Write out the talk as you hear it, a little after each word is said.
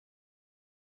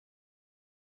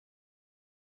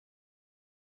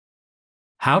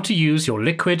How to use your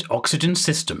liquid oxygen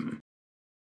system.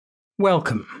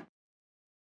 Welcome.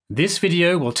 This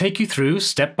video will take you through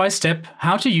step by step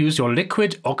how to use your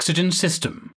liquid oxygen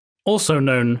system, also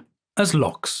known as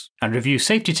LOX, and review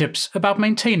safety tips about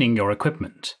maintaining your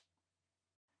equipment.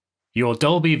 Your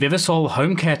Dolby Vivisol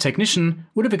home care technician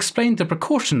would have explained the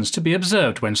precautions to be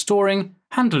observed when storing,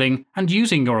 handling, and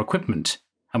using your equipment,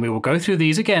 and we will go through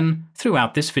these again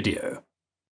throughout this video.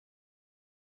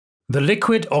 The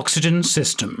liquid oxygen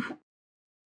system.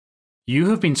 You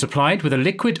have been supplied with a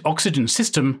liquid oxygen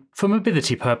system for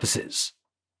mobility purposes.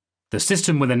 The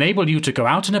system will enable you to go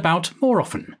out and about more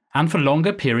often and for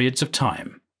longer periods of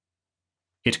time.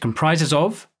 It comprises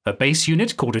of a base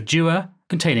unit called a dewar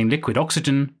containing liquid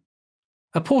oxygen,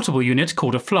 a portable unit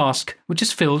called a flask which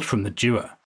is filled from the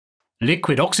dewar.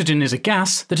 Liquid oxygen is a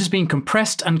gas that has been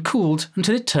compressed and cooled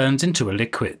until it turns into a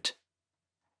liquid.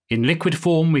 In liquid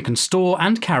form, we can store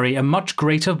and carry a much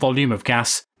greater volume of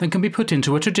gas than can be put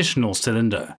into a traditional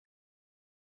cylinder.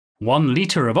 1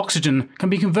 litre of oxygen can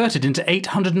be converted into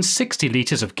 860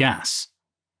 litres of gas.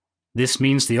 This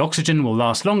means the oxygen will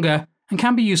last longer and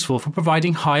can be useful for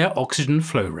providing higher oxygen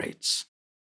flow rates.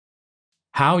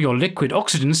 How your liquid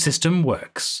oxygen system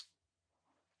works.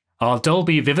 Our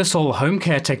Dolby Vivisol home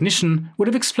care technician would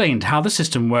have explained how the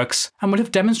system works and would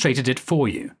have demonstrated it for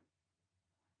you.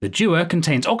 The dewar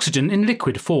contains oxygen in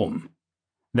liquid form.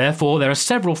 Therefore, there are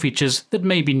several features that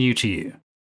may be new to you.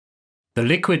 The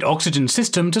liquid oxygen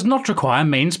system does not require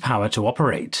mains power to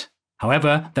operate.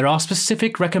 However, there are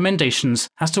specific recommendations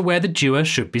as to where the dewar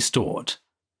should be stored.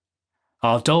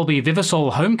 Our Dolby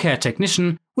Vivisol home care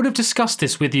technician would have discussed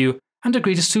this with you and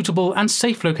agreed a suitable and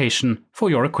safe location for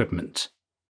your equipment.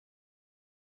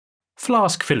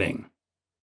 Flask filling.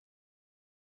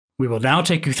 We will now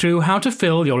take you through how to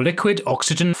fill your liquid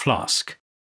oxygen flask.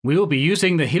 We will be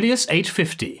using the Helios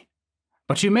 850,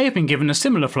 but you may have been given a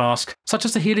similar flask such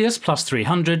as the Helios Plus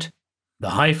 300, the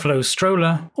high flow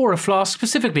stroller, or a flask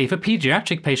specifically for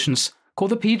pediatric patients called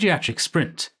the Pediatric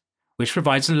Sprint, which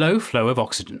provides a low flow of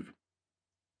oxygen.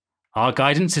 Our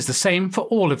guidance is the same for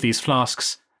all of these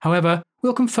flasks, however,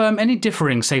 we'll confirm any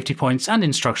differing safety points and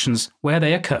instructions where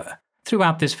they occur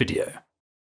throughout this video.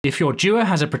 If your dewar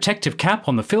has a protective cap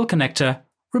on the fill connector,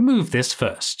 remove this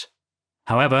first.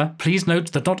 However, please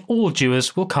note that not all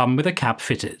dewars will come with a cap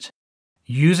fitted.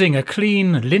 Using a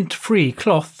clean, lint-free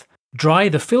cloth, dry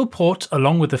the fill port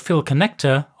along with the fill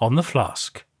connector on the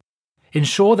flask.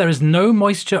 Ensure there is no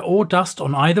moisture or dust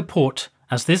on either port,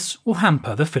 as this will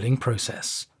hamper the filling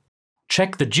process.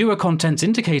 Check the dewar contents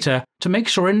indicator to make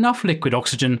sure enough liquid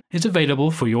oxygen is available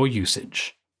for your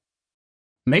usage.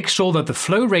 Make sure that the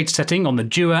flow rate setting on the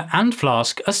dewar and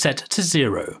flask are set to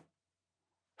 0.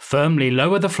 Firmly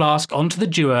lower the flask onto the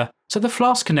dewar so the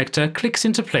flask connector clicks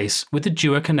into place with the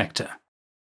dewar connector.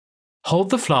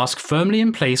 Hold the flask firmly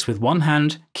in place with one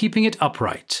hand, keeping it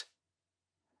upright.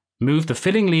 Move the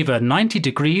filling lever 90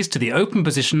 degrees to the open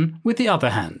position with the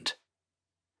other hand.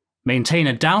 Maintain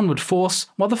a downward force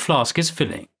while the flask is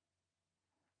filling.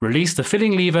 Release the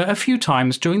filling lever a few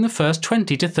times during the first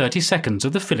 20 to 30 seconds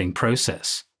of the filling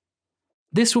process.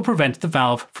 This will prevent the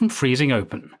valve from freezing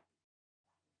open.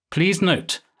 Please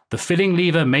note, the filling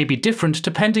lever may be different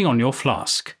depending on your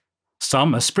flask.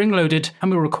 Some are spring-loaded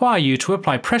and will require you to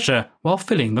apply pressure while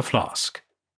filling the flask.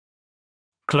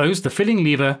 Close the filling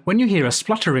lever when you hear a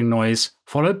spluttering noise,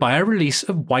 followed by a release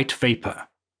of white vapor.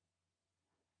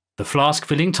 The flask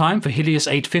filling time for Helios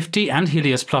 850 and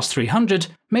Helios Plus 300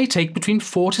 may take between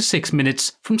 4 to 6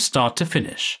 minutes from start to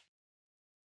finish.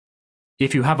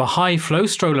 If you have a high flow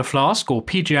stroller flask or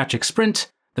pediatric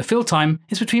sprint, the fill time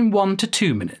is between 1 to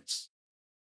 2 minutes.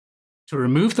 To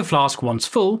remove the flask once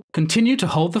full, continue to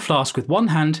hold the flask with one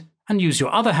hand and use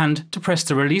your other hand to press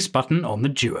the release button on the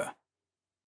dewar.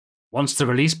 Once the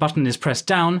release button is pressed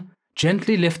down,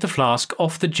 gently lift the flask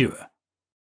off the dewar.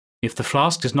 If the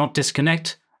flask does not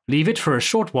disconnect, leave it for a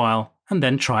short while and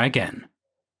then try again.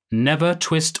 Never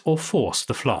twist or force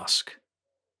the flask.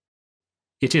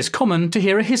 It is common to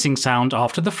hear a hissing sound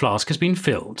after the flask has been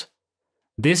filled.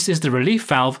 This is the relief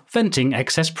valve venting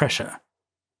excess pressure.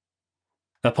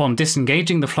 Upon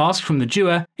disengaging the flask from the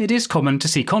dewar, it is common to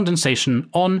see condensation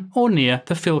on or near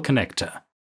the fill connector.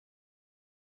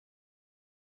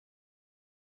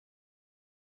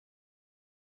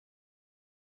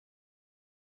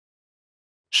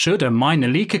 Should a minor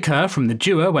leak occur from the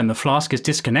dewar when the flask is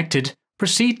disconnected,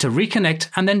 proceed to reconnect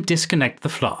and then disconnect the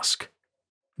flask.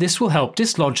 This will help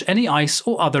dislodge any ice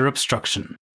or other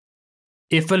obstruction.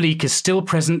 If a leak is still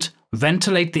present,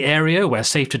 ventilate the area where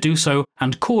safe to do so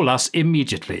and call us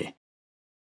immediately.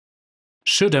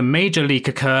 Should a major leak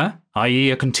occur,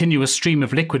 i.e. a continuous stream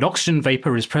of liquid oxygen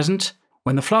vapor is present,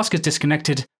 when the flask is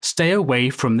disconnected, stay away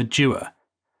from the dewar.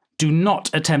 Do not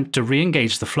attempt to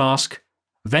re-engage the flask.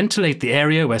 Ventilate the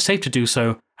area where safe to do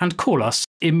so, and call us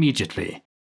immediately.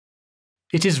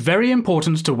 It is very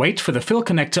important to wait for the fill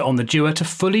connector on the dewar to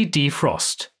fully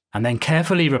defrost, and then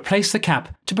carefully replace the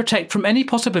cap to protect from any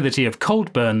possibility of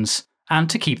cold burns and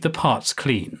to keep the parts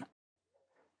clean.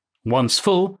 Once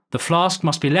full, the flask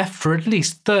must be left for at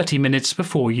least 30 minutes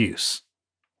before use.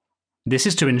 This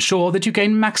is to ensure that you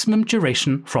gain maximum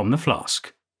duration from the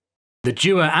flask. The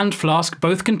dewar and flask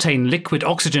both contain liquid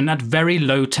oxygen at very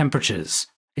low temperatures.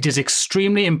 It is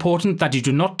extremely important that you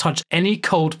do not touch any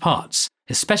cold parts,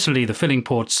 especially the filling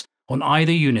ports, on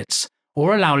either units,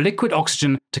 or allow liquid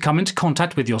oxygen to come into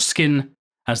contact with your skin,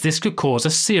 as this could cause a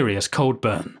serious cold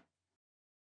burn.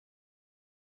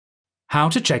 How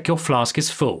to check your flask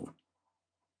is full.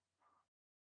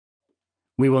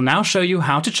 We will now show you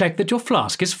how to check that your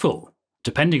flask is full,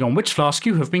 depending on which flask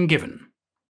you have been given.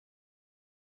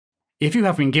 If you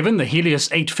have been given the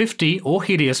Helios 850 or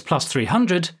Helios Plus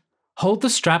 300, hold the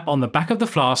strap on the back of the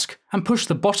flask and push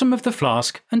the bottom of the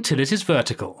flask until it is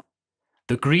vertical.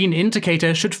 The green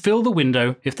indicator should fill the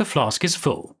window if the flask is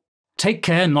full. Take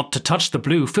care not to touch the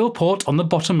blue fill port on the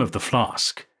bottom of the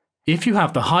flask. If you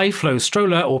have the high flow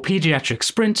stroller or pediatric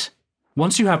sprint,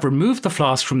 once you have removed the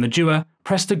flask from the dewar,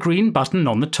 press the green button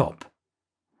on the top.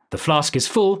 The flask is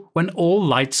full when all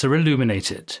lights are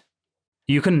illuminated.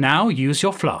 You can now use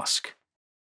your flask.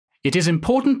 It is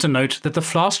important to note that the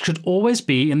flask should always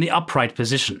be in the upright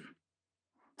position.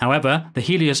 However, the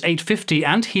Helios 850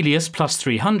 and Helios Plus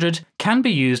 300 can be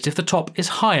used if the top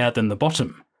is higher than the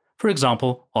bottom, for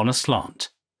example on a slant,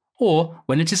 or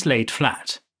when it is laid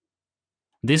flat.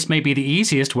 This may be the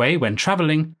easiest way when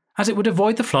travelling, as it would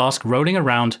avoid the flask rolling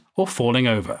around or falling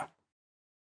over.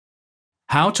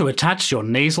 How to attach your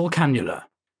nasal cannula.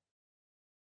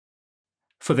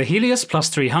 For the Helios Plus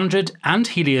 300 and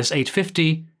Helios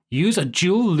 850, use a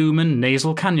dual-lumen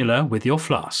nasal cannula with your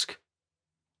flask.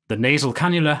 The nasal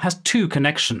cannula has two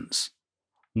connections.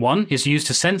 One is used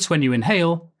to sense when you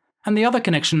inhale, and the other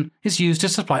connection is used to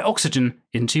supply oxygen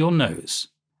into your nose.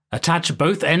 Attach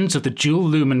both ends of the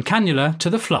dual-lumen cannula to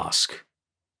the flask.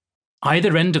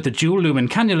 Either end of the dual-lumen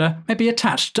cannula may be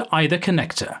attached to either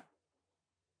connector.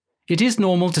 It is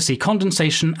normal to see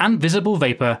condensation and visible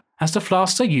vapour as the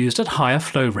flasks are used at higher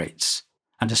flow rates,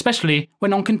 and especially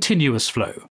when on continuous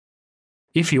flow.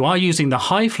 If you are using the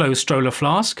high flow stroller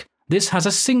flask, this has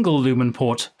a single lumen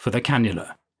port for the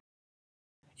cannula.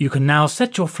 You can now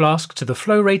set your flask to the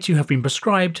flow rate you have been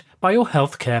prescribed by your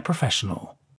healthcare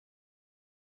professional.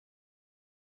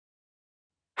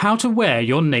 How to wear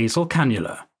your nasal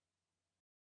cannula.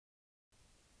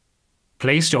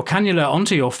 Place your cannula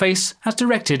onto your face as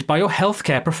directed by your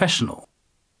healthcare professional.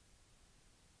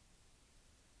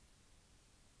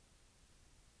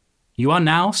 You are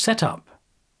now set up.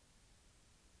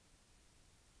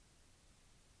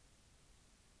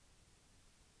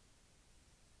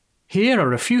 Here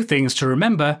are a few things to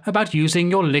remember about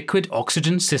using your liquid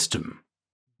oxygen system.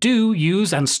 Do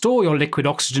use and store your liquid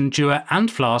oxygen dewar and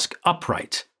flask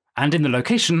upright, and in the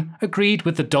location agreed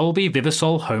with the Dolby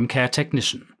Vivisol home care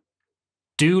technician.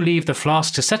 Do leave the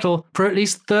flask to settle for at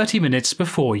least 30 minutes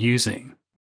before using.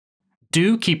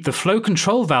 Do keep the flow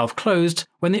control valve closed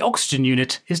when the oxygen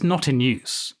unit is not in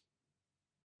use.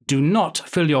 Do not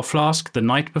fill your flask the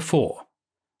night before.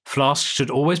 Flasks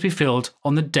should always be filled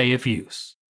on the day of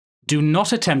use. Do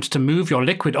not attempt to move your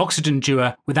liquid oxygen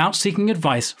dewar without seeking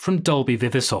advice from Dolby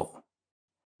Vivisol.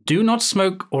 Do not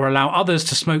smoke or allow others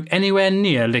to smoke anywhere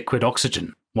near liquid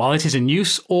oxygen, while it is in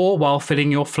use or while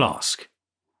filling your flask.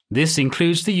 This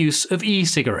includes the use of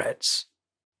e-cigarettes.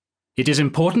 It is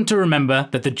important to remember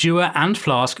that the dewar and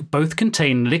flask both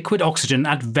contain liquid oxygen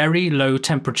at very low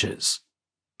temperatures.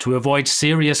 To avoid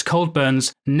serious cold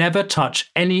burns, never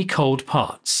touch any cold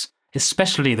parts,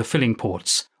 especially the filling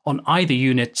ports, on either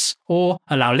units, or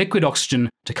allow liquid oxygen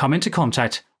to come into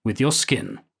contact with your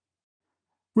skin.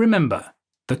 Remember,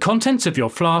 the contents of your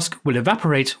flask will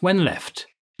evaporate when left,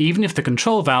 even if the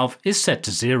control valve is set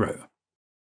to 0.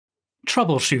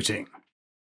 Troubleshooting.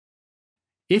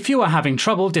 If you are having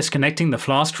trouble disconnecting the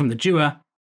flask from the dewar,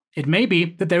 it may be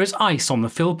that there is ice on the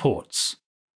fill ports.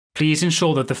 Please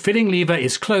ensure that the filling lever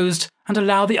is closed and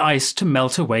allow the ice to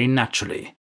melt away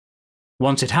naturally.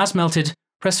 Once it has melted,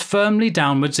 press firmly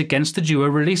downwards against the dewar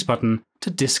release button to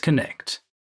disconnect.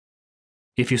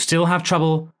 If you still have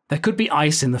trouble, there could be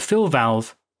ice in the fill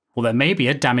valve, or there may be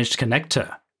a damaged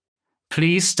connector.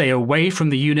 Please stay away from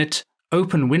the unit,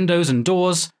 open windows and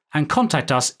doors, and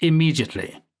contact us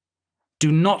immediately.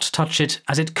 Do not touch it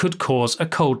as it could cause a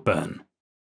cold burn.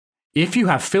 If you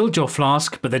have filled your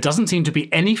flask but there doesn't seem to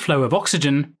be any flow of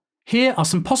oxygen, here are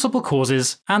some possible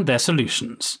causes and their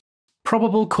solutions.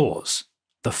 Probable cause.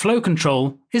 The flow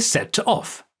control is set to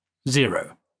off,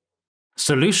 0.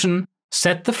 Solution.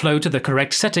 Set the flow to the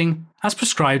correct setting as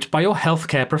prescribed by your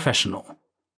healthcare professional.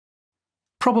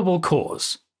 Probable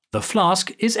cause. The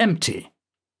flask is empty.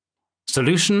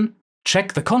 Solution.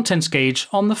 Check the contents gauge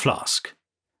on the flask.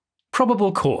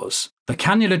 Probable cause. The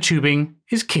cannula tubing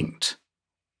is kinked.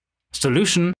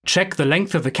 Solution. Check the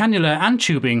length of the cannula and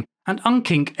tubing and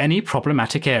unkink any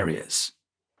problematic areas.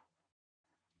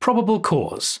 Probable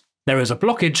cause. There is a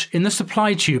blockage in the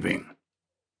supply tubing.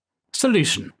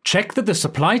 Solution. Check that the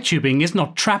supply tubing is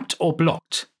not trapped or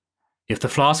blocked. If the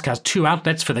flask has 2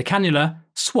 outlets for the cannula,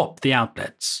 swap the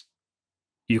outlets.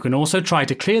 You can also try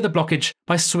to clear the blockage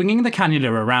by swinging the cannula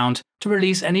around to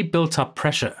release any built-up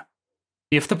pressure.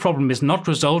 If the problem is not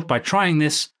resolved by trying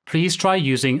this, please try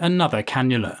using another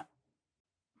cannula.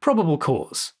 Probable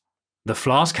cause. The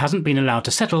flask hasn't been allowed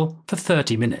to settle for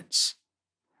 30 minutes.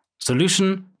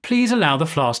 Solution. Please allow the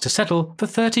flask to settle for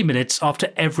 30 minutes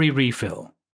after every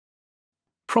refill.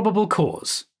 Probable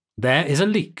cause. There is a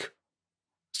leak.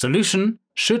 Solution.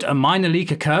 Should a minor leak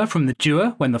occur from the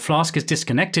dewar when the flask is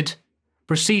disconnected,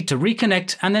 proceed to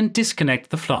reconnect and then disconnect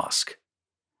the flask.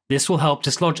 This will help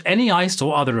dislodge any ice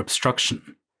or other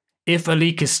obstruction. If a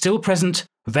leak is still present,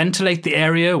 ventilate the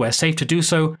area where safe to do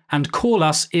so and call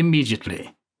us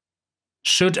immediately.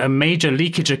 Should a major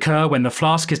leakage occur when the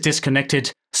flask is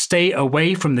disconnected, stay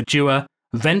away from the dewar,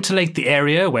 ventilate the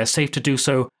area where safe to do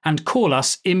so and call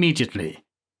us immediately.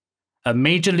 A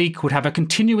major leak would have a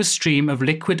continuous stream of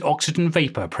liquid oxygen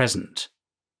vapor present.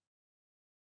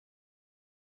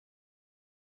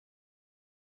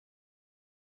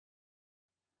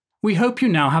 We hope you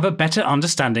now have a better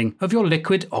understanding of your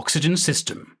liquid oxygen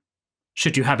system.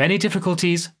 Should you have any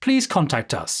difficulties, please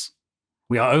contact us.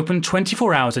 We are open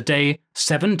 24 hours a day,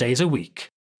 7 days a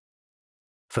week.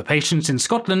 For patients in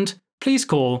Scotland, please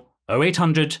call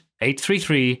 0800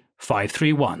 833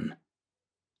 531.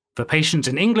 For patients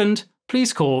in England,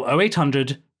 please call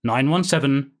 0800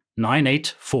 917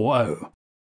 9840.